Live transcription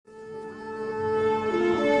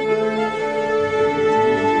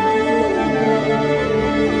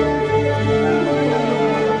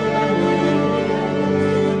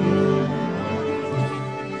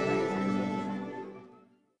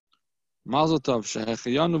Mazel Tov,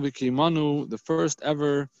 Shehecheyanu v'kiyimanu, the first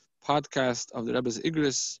ever podcast of the Rebbe's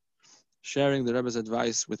Igris, sharing the Rebbe's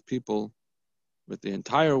advice with people, with the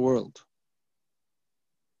entire world.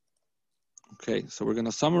 Okay, so we're going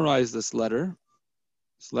to summarize this letter.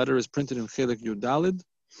 This letter is printed in Chelik Yud Dalid.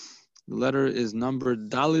 The letter is numbered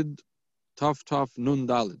Dalid Tov Tov Nun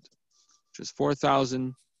Dalid, which is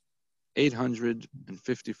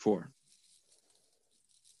 4,854.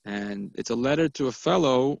 And it's a letter to a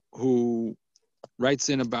fellow who writes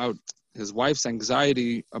in about his wife's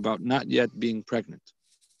anxiety about not yet being pregnant.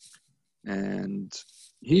 And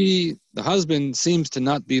the husband seems to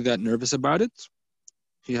not be that nervous about it.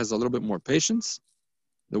 He has a little bit more patience.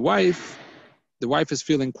 The wife is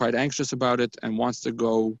feeling quite anxious about it and wants to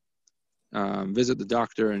go visit the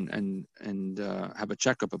doctor and have a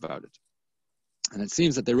checkup about it. And it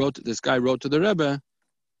seems that this guy wrote to the Rebbe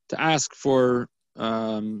to ask for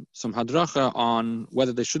some hadracha on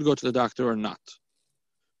whether they should go to the doctor or not.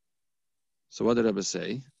 So what did Rebbe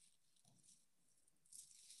say?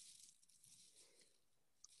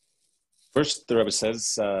 First, the Rebbe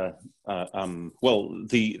says, the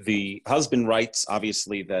husband writes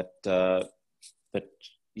obviously that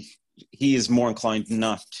he is more inclined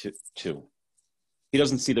not to. He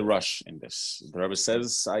doesn't see the rush in this. The Rebbe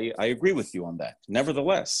says, I agree with you on that.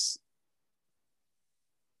 Nevertheless,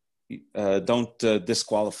 don't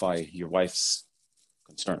disqualify your wife's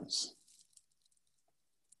concerns.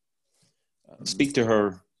 Speak to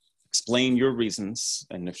her, explain your reasons,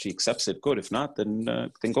 and if she accepts it, good. If not, then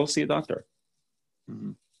go see a doctor.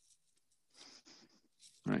 Mm-hmm.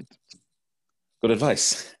 Right. Good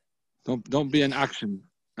advice. Don't be in action,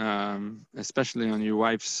 especially on your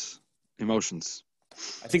wife's emotions.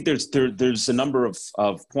 I think there's a number of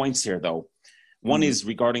points here, though. One is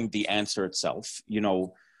regarding the answer itself. You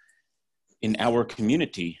know, in our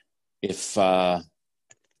community, if a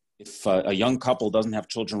young couple doesn't have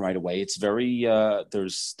children right away, it's very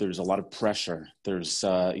there's a lot of pressure. There's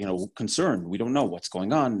concern. We don't know what's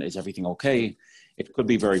going on. Is everything okay? It could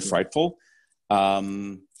be very frightful.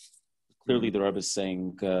 Clearly, the Rebbe is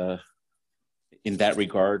saying in that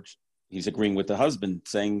regard, he's agreeing with the husband,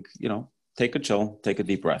 saying, take a chill, take a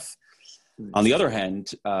deep breath. On the other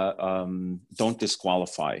hand, don't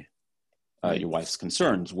disqualify your wife's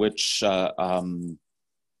concerns, which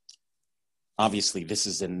obviously this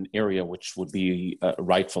is an area which would be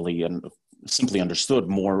rightfully and simply understood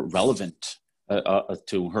more relevant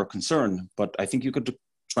to her concern. But I think you could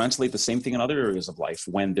translate the same thing in other areas of life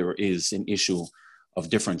when there is an issue of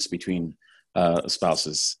difference between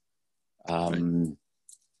spouses.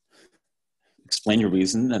 Explain your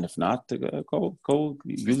reason, and if not, go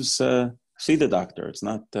use see the doctor. It's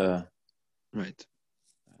not right.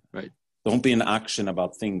 Don't be in action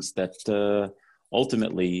about things that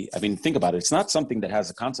ultimately. I mean, think about it. It's not something that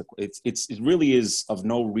has a consequence. It really is of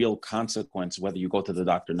no real consequence whether you go to the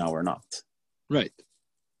doctor now or not. Right.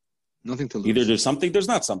 Nothing to lose. Either there's something, there's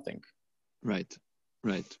not something. Right.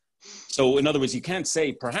 So, in other words, you can't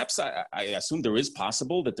say, perhaps I assume there is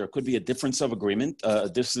possible that there could be a difference of agreement,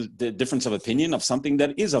 the difference of opinion of something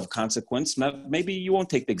that is of consequence. Maybe you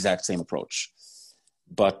won't take the exact same approach.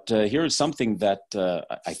 But here is something that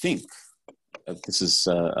I think this is,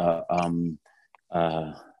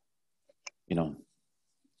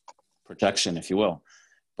 projection, if you will.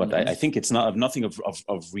 But I think it's nothing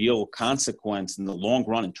of real consequence in the long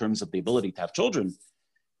run in terms of the ability to have children,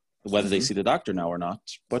 whether they see the doctor now or not,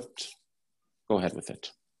 but go ahead with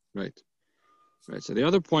it. Right. So the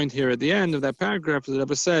other point here at the end of that paragraph, the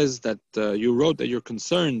Rebbe says that you wrote that you're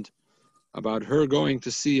concerned about her going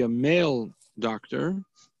to see a male doctor.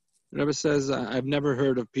 The Rebbe says, I've never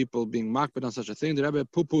heard of people being makbid on such a thing. The Rebbe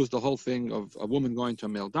poo-poos the whole thing of a woman going to a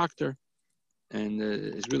male doctor, and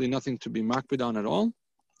it's really nothing to be makbid on at all.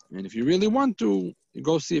 And if you really want to, you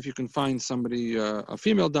go see if you can find somebody, a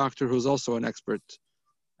female doctor who's also an expert,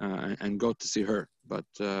 and go to see her. But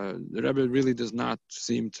the Rebbe really does not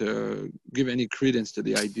seem to give any credence to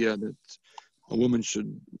the idea that a woman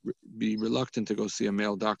should be reluctant to go see a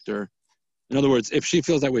male doctor. In other words, if she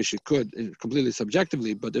feels that way, she could, completely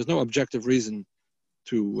subjectively, but there's no objective reason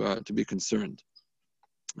to be concerned.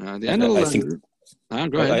 The end of the letter.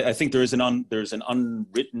 Go ahead. I think there's an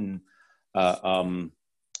unwritten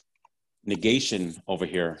negation over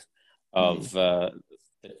here of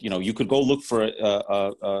you could go look for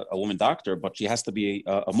a woman doctor, but she has to be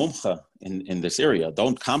a mumcha in this area.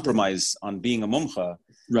 Don't compromise on being a mumcha.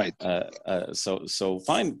 Right. So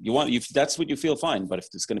fine. If that's what you feel, fine. But if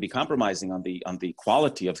it's going to be compromising on the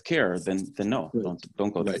quality of care, then no, right.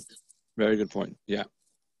 Don't go there. Right. Very good point. Yeah.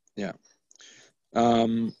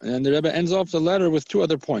 And the Rebbe ends off the letter with two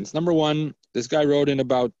other points. Number one, this guy wrote in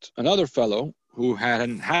about another fellow who had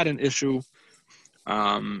an issue,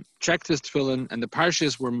 checked his tefillin, and the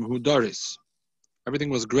parshas were mehudaris. Everything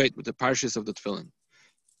was great with the parshas of the tefillin.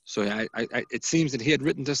 So it seems that he had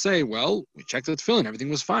written to say, well, we checked the tefillin, everything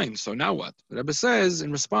was fine, so now what? The Rebbe says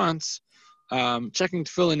in response, checking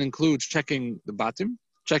tefillin includes checking the batim,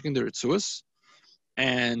 checking the ritzuas,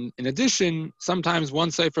 and in addition, sometimes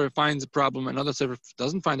one sefer finds a problem, another sefer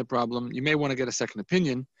doesn't find a problem. You may want to get a second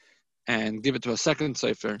opinion and give it to a second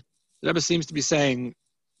sefer. The Rebbe seems to be saying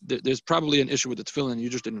there's probably an issue with the tefillin, you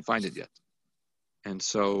just didn't find it yet. And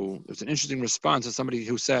so it's an interesting response to somebody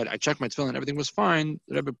who said, I checked my tefillin, everything was fine.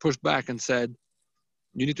 The Rebbe pushed back and said,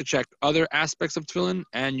 you need to check other aspects of tefillin,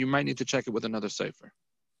 and you might need to check it with another sefer.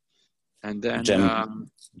 And then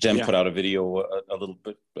Jem put out a video a little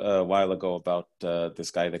bit a while ago about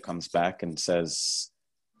this guy that comes back and says,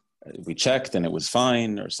 we checked and it was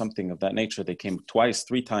fine, or something of that nature. They came twice,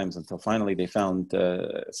 3 times, until finally they found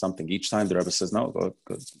something. Each time the Rebbe says, no,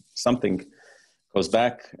 something goes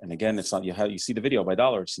back. And again, it's not, you see the video by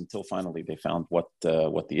dollars until finally they found what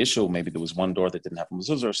the issue. Maybe there was one door that didn't have a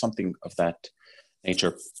mezuzah or something of that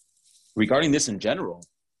nature. Regarding this in general,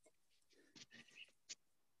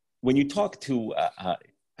 when you talk to,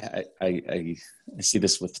 I see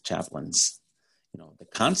this with chaplains, the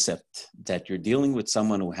concept that you're dealing with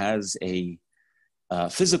someone who has a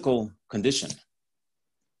physical condition,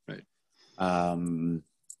 right,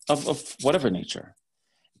 of whatever nature,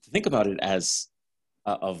 to think about it as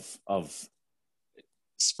of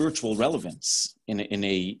spiritual relevance in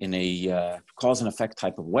a cause and effect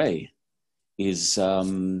type of way is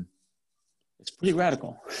it's pretty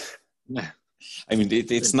radical. Yeah. I mean,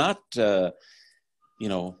 it's not, that's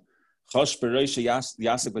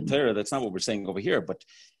not what we're saying over here, but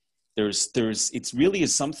it really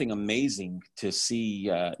is something amazing to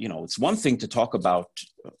see, it's one thing to talk about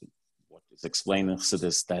what is explained to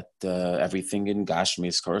this, that everything in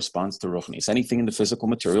Gashmis corresponds to Ruchnis. Anything in the physical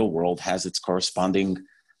material world has its corresponding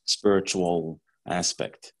spiritual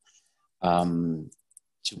aspect. To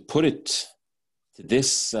put it to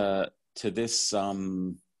this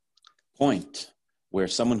point where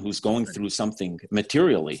someone who's going through something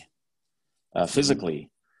materially,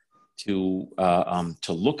 physically, to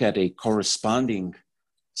look at a corresponding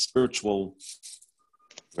spiritual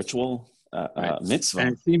ritual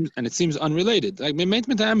mitzvah, and it seems unrelated. Like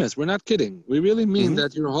we're not kidding. We really mean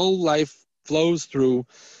that your whole life flows through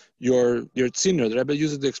your tziner. The Rebbe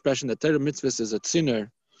uses the expression that Torah mitzvahs is a tziner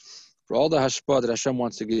for all the hashpah that Hashem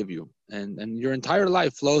wants to give you, and your entire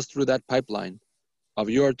life flows through that pipeline of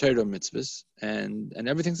your Torah mitzvahs, and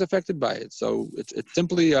everything's affected by it. So it's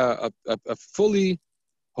simply a fully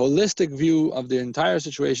holistic view of the entire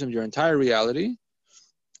situation, of your entire reality,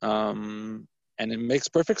 and it makes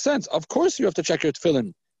perfect sense. Of course, you have to check your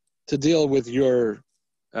tefillin to deal with your,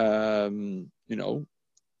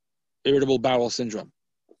 irritable bowel syndrome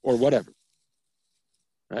or whatever,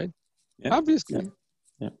 right? Yeah. Obviously.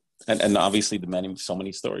 Yeah. And obviously so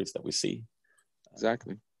many stories that we see.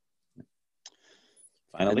 Exactly.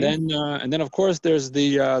 Finally. And then of course there's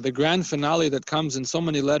the grand finale that comes in so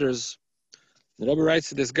many letters. The Rebbe writes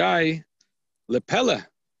to this guy, Lepele.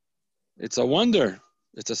 It's a wonder,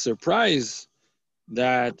 it's a surprise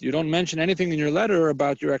that you don't mention anything in your letter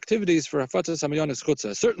about your activities for Hafatzas Hamayonis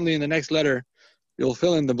Chutzah. Certainly in the next letter, you'll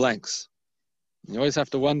fill in the blanks. You always have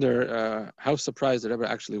to wonder how surprised the Rebbe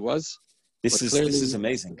actually was. This is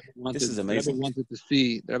amazing. This is amazing.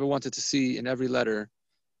 The Rebbe wanted to see in every letter,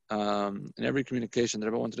 in every communication, the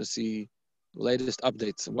Rebbe wanted to see the latest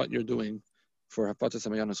updates on what you're doing for Hafatzas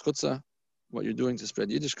Hamayonis Chutzah, what you're doing to spread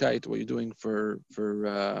Yiddishkeit, what you're doing for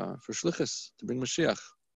Shlichus, to bring Mashiach.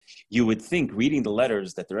 You would think, reading the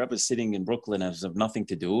letters, that the Rebbe is sitting in Brooklyn and has nothing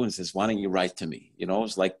to do and says, why don't you write to me?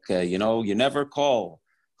 It's like, you never call.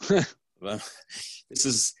 This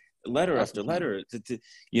is letter after letter.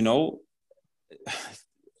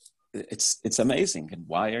 It's amazing. And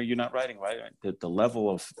why are you not writing? Right? The level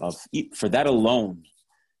of for that alone,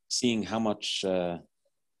 seeing how much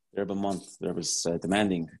Rebbe month there was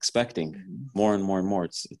demanding, expecting more and more and more.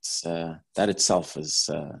 It's that itself is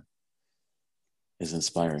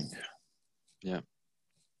inspiring. Yeah.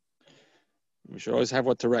 We should always have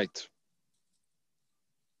what to write.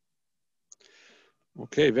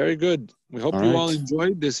 Okay, very good. We hope you all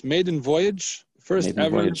enjoyed this maiden voyage, first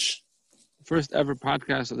ever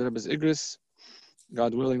podcast of the Rebbe's Igris.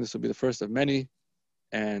 God willing, this will be the first of many.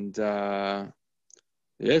 And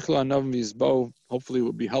hopefully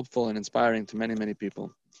will be helpful and inspiring to many, many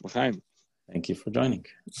people. L'chaim. Thank you for joining.